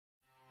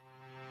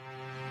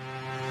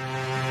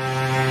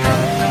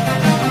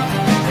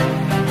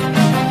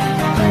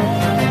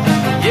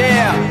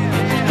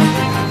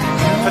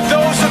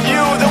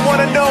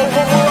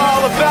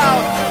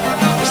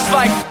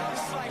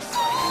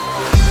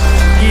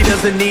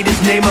doesn't need his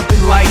name up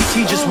in lights.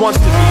 He just wants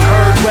to be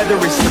heard, whether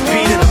it's the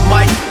beat of the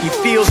mic. He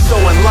feels so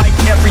unlike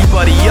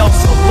everybody else,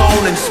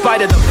 alone, in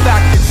spite of the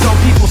fact that some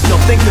people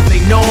still think that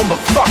they know him. But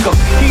fuck him,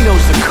 he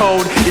knows the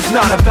code. It's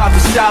not about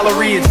the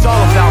salary, it's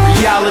all about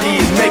reality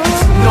and making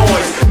some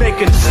noise,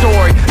 making a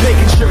story,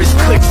 making sure his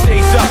click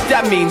stays up.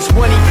 That means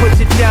when he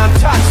puts it down,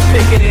 Todd's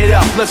picking it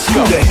up. Let's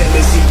go. Who the hell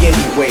is he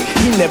anyway?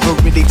 He never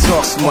really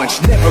talks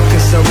much, never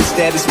concerned with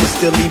status, but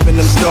still leaving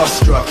them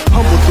starstruck.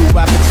 Humble through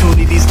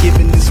opportunities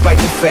given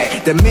despite the fact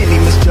that many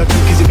misjudge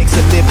him cause he makes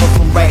a living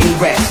from writing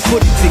raps.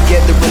 Put it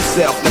together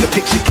himself, now the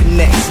picture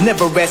connects.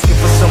 Never asking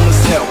for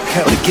someone's help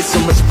to get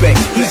some respect.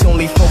 He's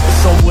only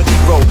focused on what he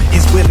wrote.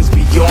 His will is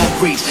beyond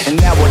reach, and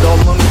now it all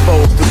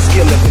unfolds through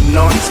skill of an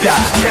non-stop.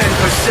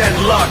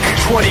 10% luck,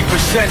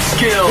 20%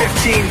 skill,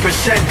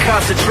 15%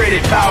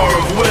 concentrated power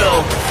of will,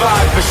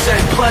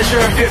 5%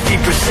 pleasure,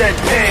 50%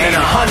 pain, and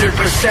 100%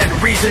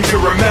 reason to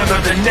remember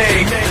the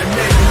name.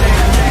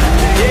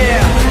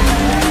 Yeah.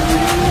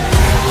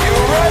 You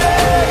ready?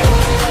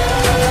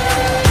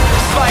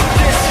 It's like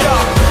this,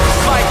 y'all.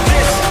 It's like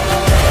this.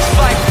 It's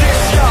like this,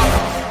 y'all.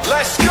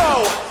 Let's go.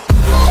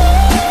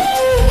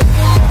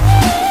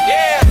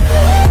 Yeah.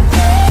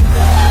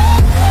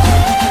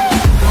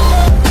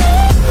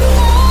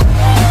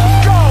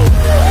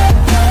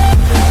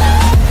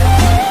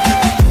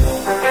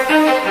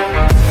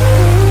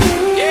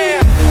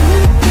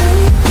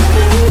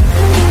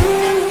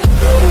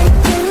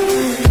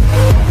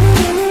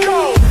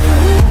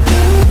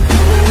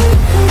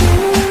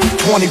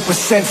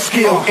 20%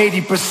 skill,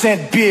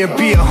 80% beer,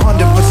 be 100%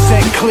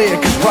 clear,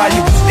 cause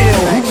Ryu was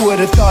ill. Who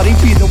would've thought he'd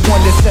be the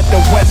one that set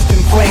the West in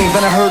flames?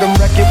 And I heard him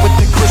wreck it with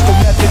the crystal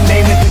method,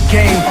 name of the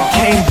game.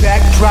 Came back,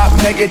 dropped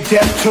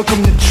Megadeth, took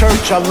him to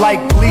church. I like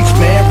Bleach,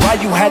 man.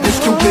 Ryu had the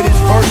stupidest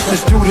verse,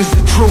 this dude is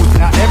the truth.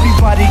 Now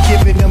everybody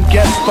giving him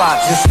guest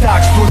spots, his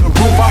stocks through the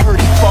roof. I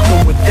heard he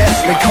fucking with death.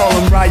 They call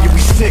him Ryu,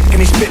 he's sick and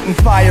he's spitting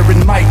fire.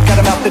 And Mike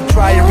got him out the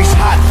dryer, he's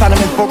hot. Found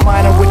him in Fort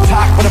Minor with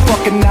talk, but a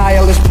fucking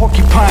nihilist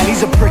porcupine.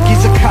 He's a prick,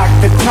 he's a cock,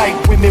 the type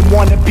women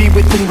wanna be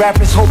with, and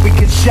rappers hope he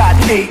gets shot.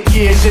 8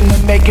 years in the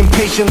making,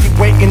 patiently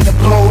waiting to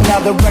blow. Now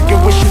the record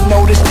we should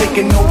notice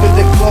taking over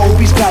the globe.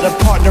 He's got a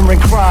partner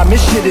in crime,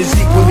 his shit is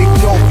equally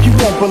dope. You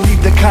won't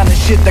believe the kind of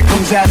shit that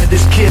comes out of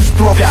this kid's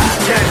throat.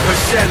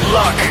 10%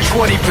 luck,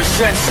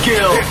 20%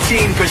 skill,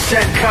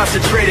 15%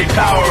 concentrated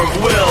power of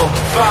will,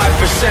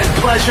 5%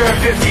 pleasure,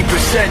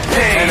 50%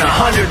 pain, and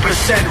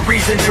 100%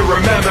 reason to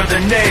remember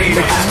the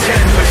name.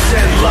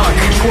 10% luck,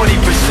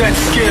 20%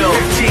 skill,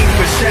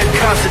 15%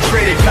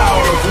 concentrated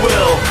power of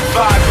will,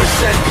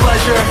 5%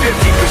 pleasure,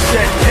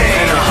 50%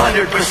 pain, and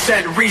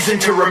 100% reason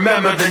to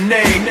remember the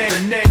name.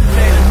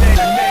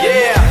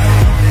 Yeah.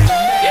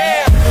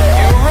 Yeah.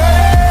 You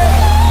ready?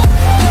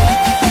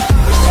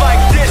 It's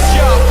like this,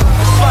 y'all.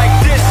 It's like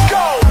this,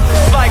 go.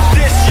 It's like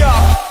this,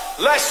 y'all.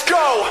 Let's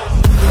go.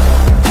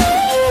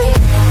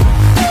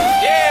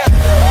 Yeah.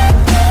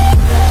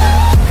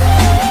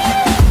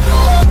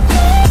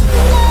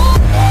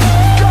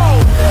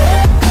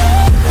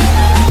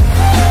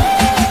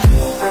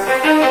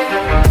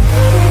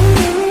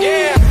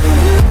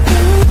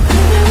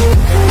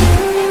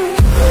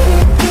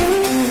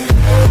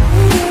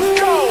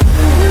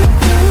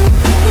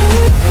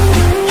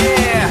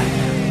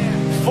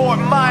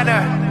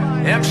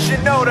 'em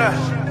Shinoda,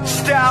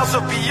 styles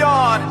are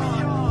beyond.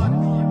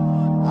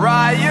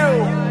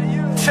 Ryu,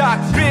 Talk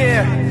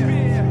Beer,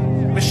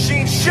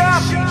 Machine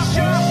Shop.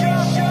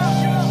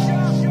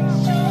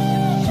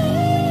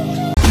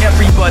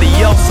 Everybody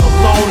else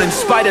alone, in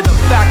spite of the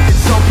fact that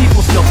some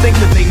people still think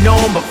that they know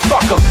him. But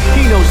fuck him,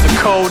 he knows the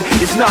code.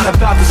 It's not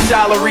about the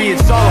salary,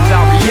 it's all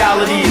about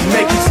reality and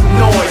making some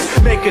noise,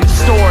 making a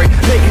story,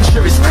 making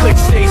sure his click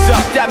stays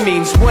up. That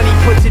means when he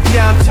puts it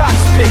down, Todd's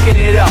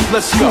picking it up.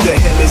 Let's go. Who the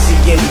hell is he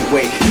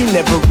anyway? He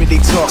never really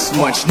talks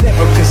much,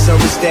 never concerned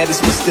with status,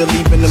 but still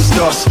leaving them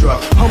starstruck.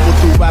 Humble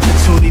through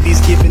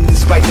opportunities given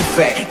despite the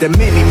fact that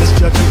many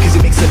misjudge him cause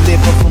he makes a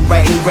living from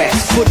writing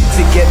raps. Put it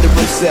together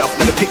himself,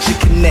 now the picture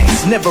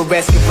connects. Never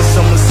asking for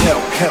someone's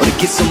help to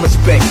get some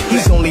respect.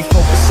 He's only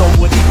focused on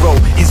what he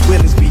wrote. His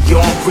will is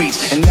beyond reach,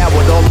 and now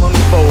it all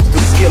unfolds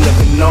through skill of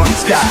an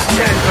non-stop.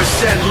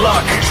 10%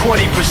 luck,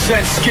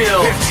 20%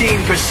 skill,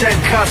 15%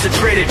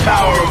 concentrated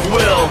power of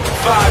will,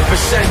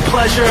 5%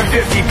 pleasure,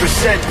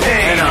 50%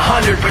 pain, and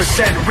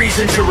 100%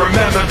 reason to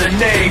remember the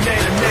name.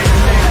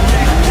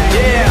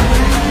 Yeah.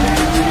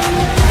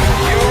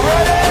 You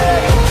ready?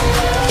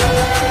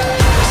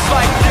 It's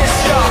like this,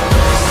 y'all.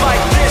 It's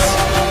like this.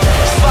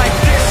 It's like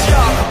this,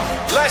 y'all.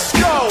 Let's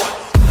go.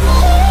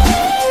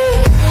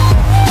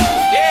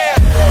 Yeah.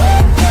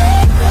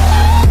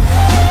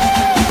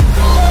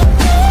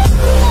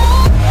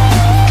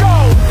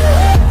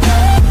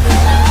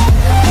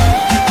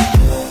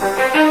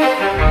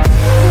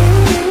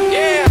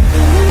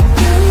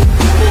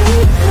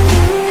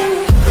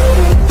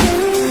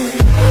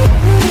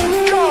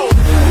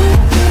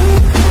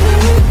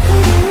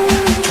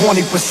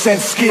 20%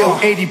 skill,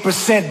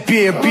 80%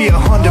 beer, be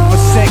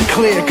 100%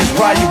 clear, cause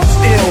Ryu was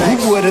ill.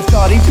 Who would've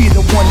thought he'd be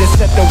the one that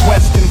set the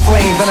West in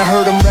flames? And I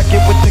heard him wreck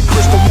it with the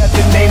crystal method.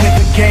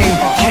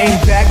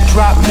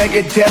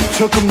 Megadeth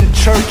took him to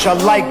church. I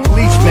like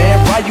Bleach, man.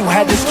 Ryu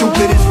had the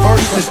stupidest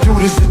verse. This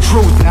dude is the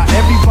truth. Now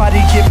everybody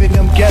giving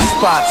him guest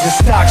spots and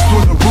stocks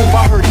through the roof.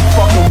 I heard he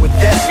fucking with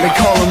Des. They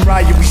call him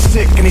Ryu, he's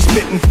sick and he's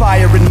spitting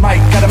fire. And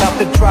Mike got him out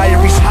the dryer,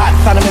 he's hot.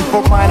 Found him in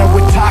Fort Minor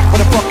with Talk, but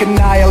a fucking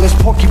nihilist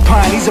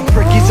porcupine. He's a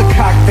prick, he's a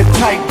cock. The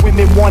type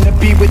women wanna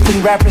be within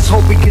rappers,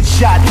 hope he gets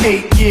shot.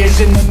 8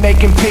 years in the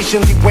making,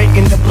 patiently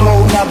waiting to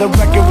blow. Now the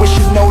record we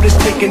should notice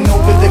taking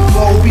over the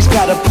globe. He's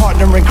got a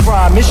partner in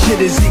crime, his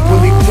shit is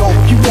equally dope.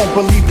 You won't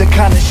believe the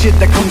kind of shit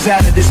that comes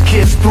out of this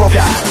kid's throat.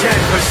 This is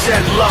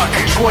 10% luck,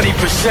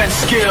 20%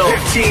 skill,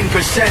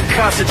 15%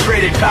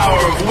 concentrated power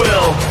of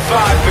will,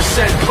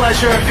 5%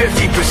 pleasure,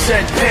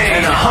 50% pain,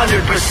 and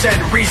 100%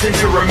 reason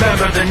to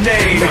remember the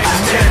name. This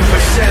is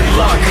 10%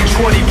 luck,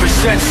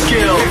 20%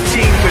 skill,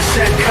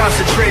 15%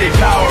 concentrated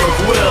power of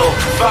will,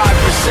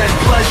 5%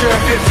 pleasure,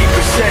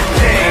 50%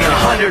 pain, and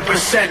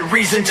 100%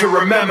 reason to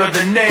remember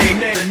the name.